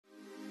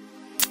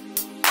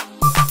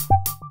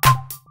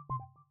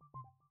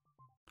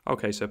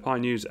Okay, so Pi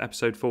News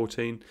episode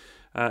 14.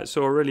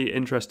 Saw a really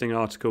interesting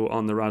article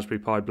on the Raspberry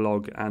Pi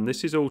blog, and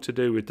this is all to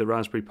do with the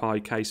Raspberry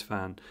Pi case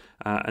fan.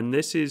 And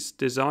this is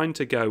designed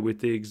to go with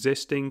the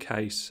existing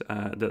case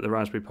that the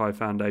Raspberry Pi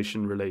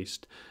Foundation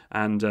released,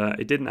 and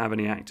it didn't have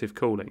any active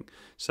cooling.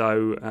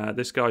 So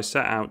this guy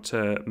set out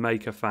to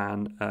make a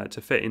fan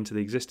to fit into the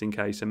existing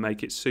case and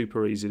make it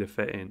super easy to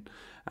fit in.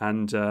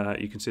 And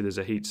you can see there's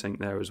a heatsink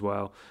there as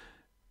well.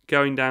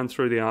 Going down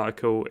through the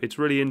article, it's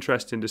really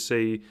interesting to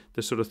see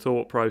the sort of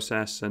thought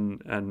process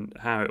and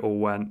how it all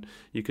went.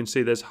 You can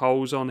see there's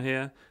holes on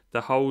here.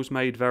 The holes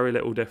made very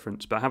little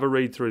difference, but have a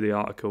read through the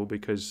article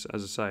because,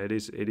 as I say,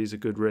 it is a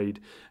good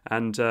read.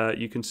 And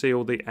you can see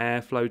all the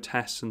airflow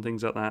tests and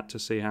things like that to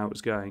see how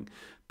it's going.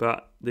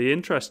 But the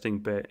interesting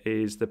bit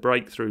is the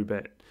breakthrough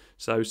bit.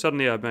 So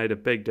suddenly I've made a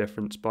big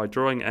difference. By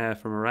drawing air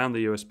from around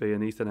the USB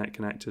and Ethernet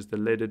connectors, the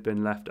lid had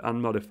been left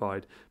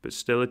unmodified, but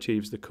still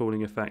achieves the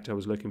cooling effect I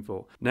was looking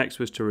for. Next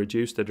was to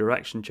reduce the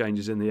direction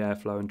changes in the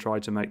airflow and try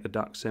to make the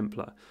duct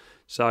simpler.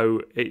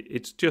 So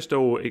it's just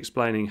all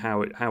explaining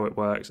how it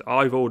works.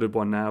 I've ordered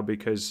one now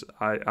because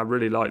I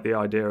really like the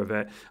idea of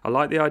it. I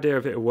like the idea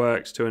of it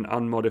works to an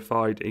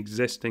unmodified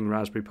existing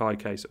Raspberry Pi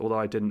case, although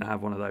I didn't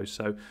have one of those.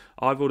 So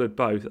I've ordered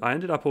both. I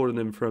ended up ordering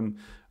them from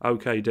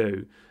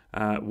OKDO,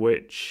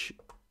 which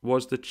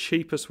was the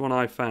cheapest one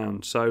I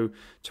found. So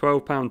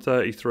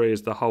 £12.33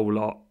 is the whole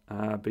lot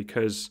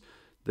because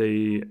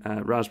the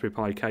Raspberry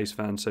Pi case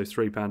fan, so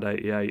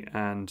 £3.88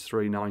 and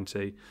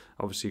 £3.90.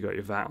 Obviously you got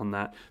your VAT on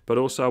that, but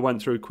also I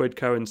went through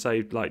Quidco and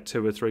saved like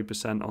 2 or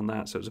 3% on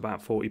that, so it was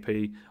about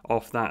 40p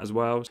off that as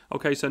well.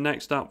 Okay, so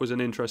next up was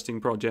an interesting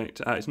project.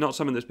 It's not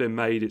something that's been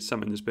made, it's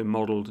something that's been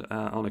modelled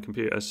on a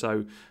computer.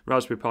 So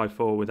Raspberry Pi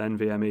 4 with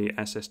NVMe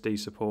SSD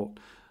support.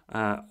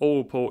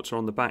 All ports are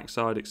on the back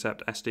side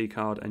except SD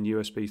card and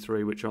USB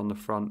 3, which are on the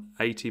front.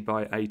 80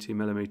 by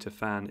 80mm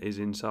fan is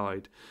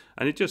inside,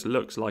 and it just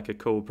looks like a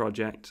cool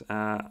project.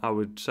 I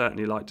would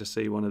certainly like to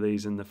see one of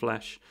these in the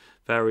flesh.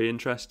 Very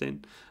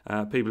interesting.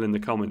 People in the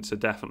comments are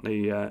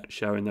definitely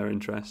showing their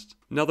interest.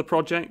 Another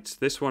project,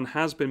 this one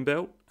has been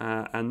built,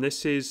 and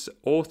this is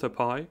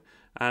OrthoPi.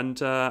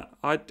 And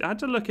I had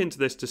to look into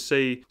this to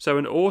see. So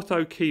an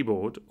ortho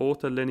keyboard,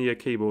 ortholinear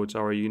keyboards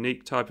are a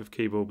unique type of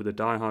keyboard with a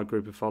die-hard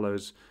group of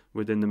followers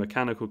within the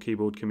mechanical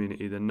keyboard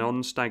community. The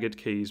non-staggered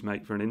keys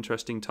make for an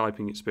interesting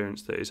typing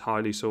experience that is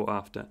highly sought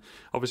after.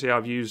 Obviously,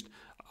 I've used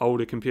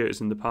older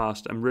computers in the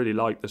past and really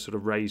like the sort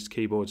of raised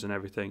keyboards and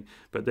everything,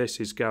 but this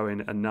is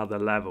going another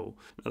level.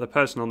 Now, the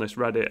person on this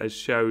Reddit has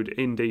showed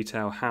in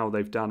detail how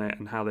they've done it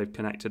and how they've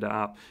connected it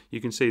up. You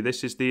can see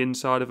this is the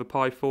inside of a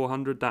Pi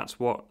 400. That's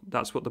what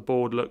the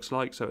board looks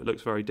like, so it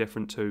looks very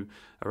different to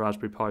a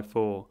Raspberry Pi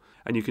 4.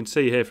 And you can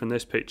see here from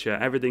this picture,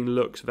 everything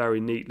looks very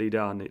neatly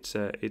done. It's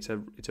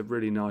a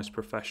really nice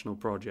professional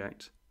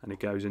project, and it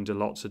goes into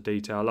lots of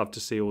detail. I love to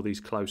see all these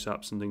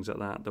close-ups and things like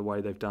that, the way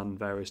they've done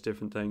various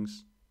different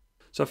things.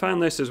 So I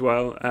found this as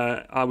well.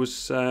 I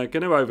was going to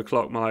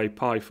overclock my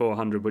Pi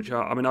 400, which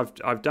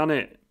I've done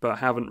it, but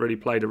haven't really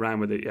played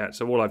around with it yet.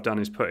 So all I've done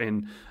is put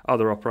in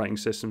other operating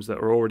systems that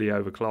are already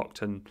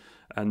overclocked,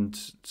 and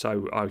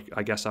so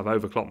I guess I've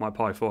overclocked my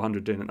Pi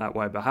 400 doing it that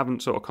way, but I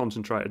haven't sort of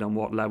concentrated on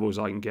what levels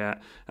I can get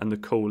and the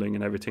cooling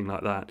and everything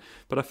like that.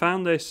 But I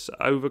found this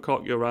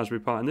Overclock Your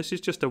Raspberry Pi, and this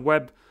is just a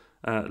web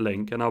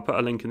link, and I'll put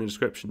a link in the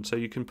description. So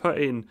you can put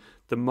in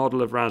the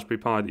model of Raspberry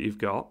Pi that you've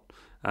got.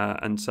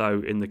 And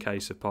so in the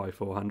case of Pi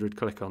 400,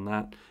 click on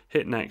that,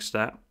 hit next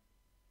step,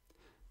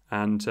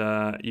 and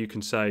you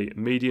can say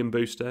medium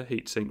booster,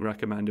 heatsink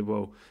recommended.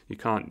 Well, you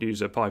can't use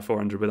a Pi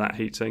 400 without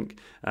heatsink,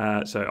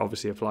 so it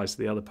obviously applies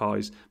to the other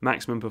Pis.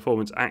 Maximum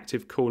performance,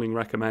 active cooling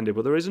recommended.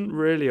 Well, there isn't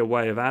really a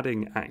way of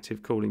adding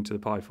active cooling to the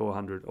Pi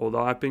 400,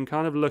 although I've been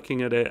kind of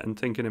looking at it and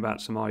thinking about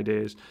some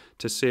ideas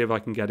to see if I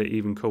can get it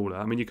even cooler.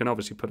 I mean, you can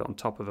obviously put it on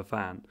top of a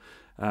fan.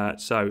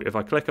 So if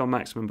I click on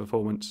maximum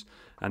performance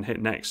and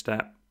hit next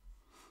step,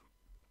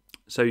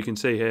 so you can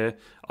see here,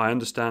 I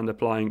understand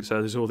applying, so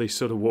there's all these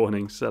sort of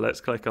warnings, so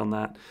let's click on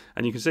that.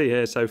 And you can see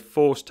here, so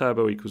force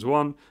turbo equals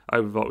 1,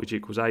 overvoltage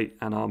equals 8,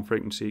 and arm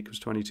frequency equals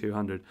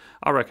 2200.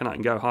 I reckon I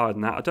can go higher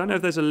than that. I don't know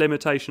if there's a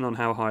limitation on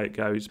how high it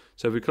goes.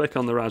 So if we click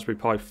on the Raspberry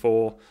Pi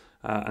 4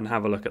 and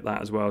have a look at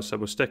that as well, so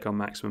we'll stick on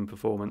maximum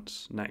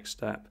performance, next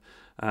step.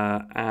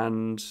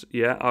 And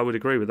yeah, I would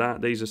agree with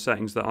that. These are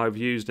settings that I've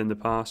used in the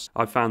past.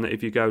 I've found that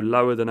if you go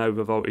lower than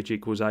overvoltage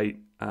equals 8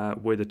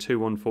 with a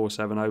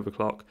 2147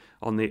 overclock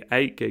on the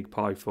 8 gig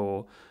Pi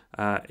 4,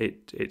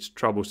 it's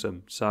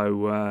troublesome.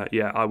 So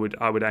yeah, I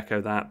would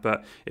echo that.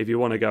 But if you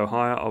want to go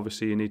higher,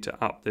 obviously you need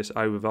to up this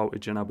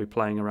overvoltage, and I'll be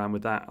playing around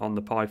with that on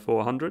the Pi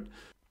 400.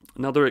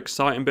 Another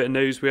exciting bit of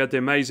news, we had the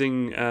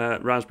amazing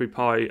Raspberry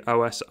Pi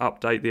OS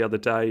update the other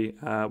day,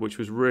 which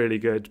was really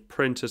good.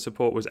 Printer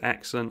support was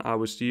excellent. I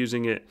was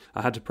using it.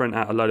 I had to print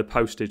out a load of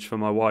postage for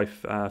my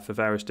wife for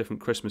various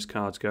different Christmas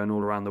cards going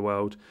all around the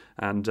world.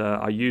 And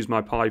I used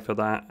my Pi for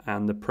that,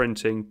 and the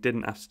printing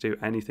didn't have to do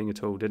anything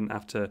at all. Didn't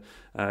have to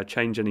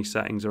change any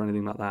settings or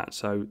anything like that.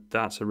 So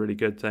that's a really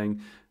good thing.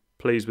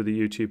 Pleased with the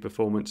YouTube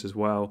performance as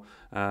well,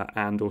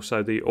 and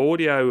also the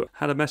audio.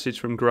 Had a message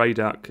from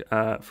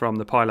Greyduck from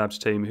the Pi Labs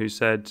team who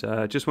said,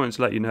 just wanted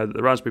to let you know that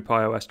the Raspberry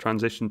Pi OS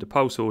transition to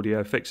Pulse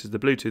Audio fixes the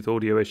Bluetooth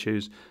audio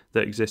issues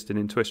that existed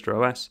in Twister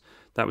OS.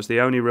 That was the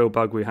only real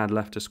bug we had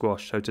left to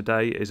squash, so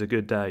today is a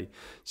good day.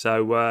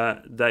 So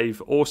they've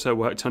also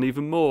worked on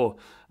even more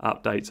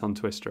updates on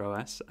Twister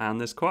OS, and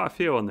there's quite a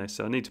few on this,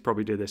 so I need to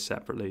probably do this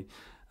separately.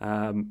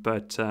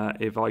 But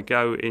if I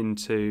go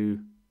into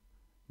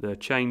the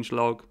change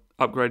log,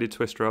 upgraded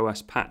Twister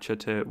OS patcher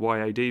to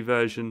YAD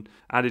version,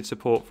 added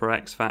support for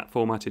exFAT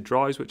formatted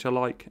drives, which I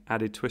like,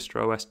 added Twister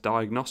OS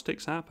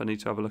diagnostics app, I need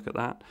to have a look at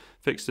that,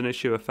 fixed an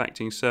issue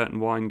affecting certain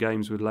wine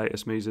games with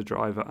latest Mesa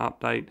driver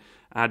update,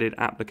 added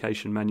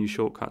application menu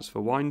shortcuts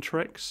for wine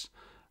tricks,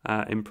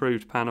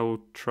 improved panel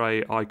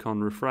tray icon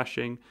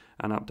refreshing,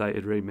 and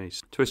updated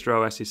readmes. Twister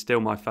OS is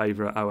still my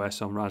favourite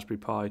OS on Raspberry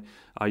Pi.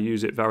 I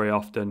use it very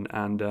often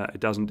and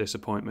it doesn't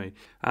disappoint me.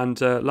 And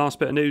last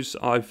bit of news,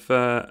 I've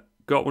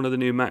got one of the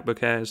new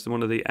MacBook Airs,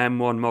 one of the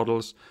M1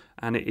 models,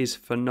 and it is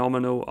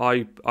phenomenal.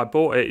 I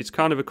bought it. It's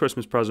kind of a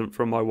Christmas present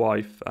from my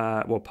wife.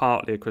 Well,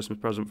 partly a Christmas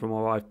present from my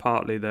wife,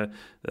 partly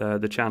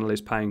the channel is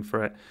paying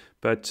for it.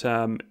 But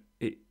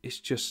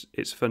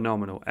it's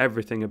phenomenal.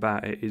 Everything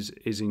about it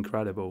is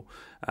incredible,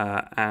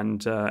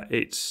 and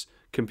its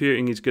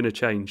computing is going to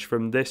change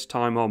from this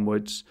time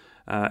onwards.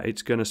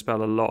 It's going to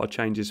spell a lot of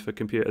changes for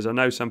computers. I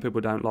know some people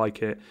don't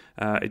like it.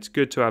 It's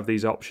good to have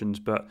these options,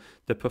 but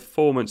the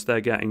performance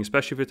they're getting,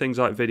 especially for things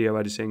like video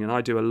editing, and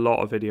I do a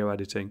lot of video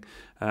editing,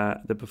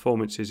 the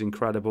performance is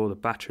incredible. The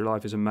battery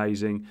life is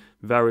amazing,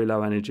 very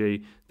low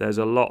energy. There's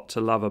a lot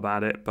to love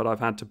about it, but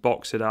I've had to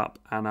box it up,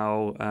 and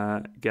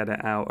I'll get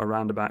it out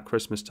around about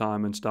Christmas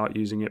time and start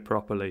using it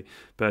properly.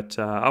 But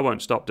I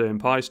won't stop doing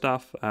Pi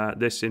stuff.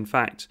 This, in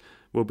fact,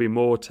 will be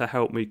more to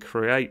help me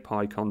create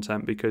Pi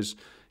content, because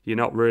you're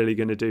not really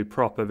going to do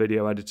proper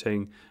video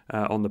editing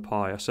on the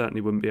Pi. I certainly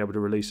wouldn't be able to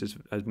release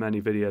as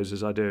many videos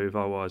as I do if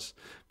I was.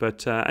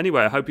 But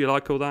anyway, I hope you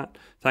like all that.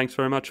 Thanks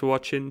very much for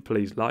watching.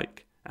 Please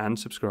like and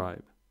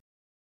subscribe.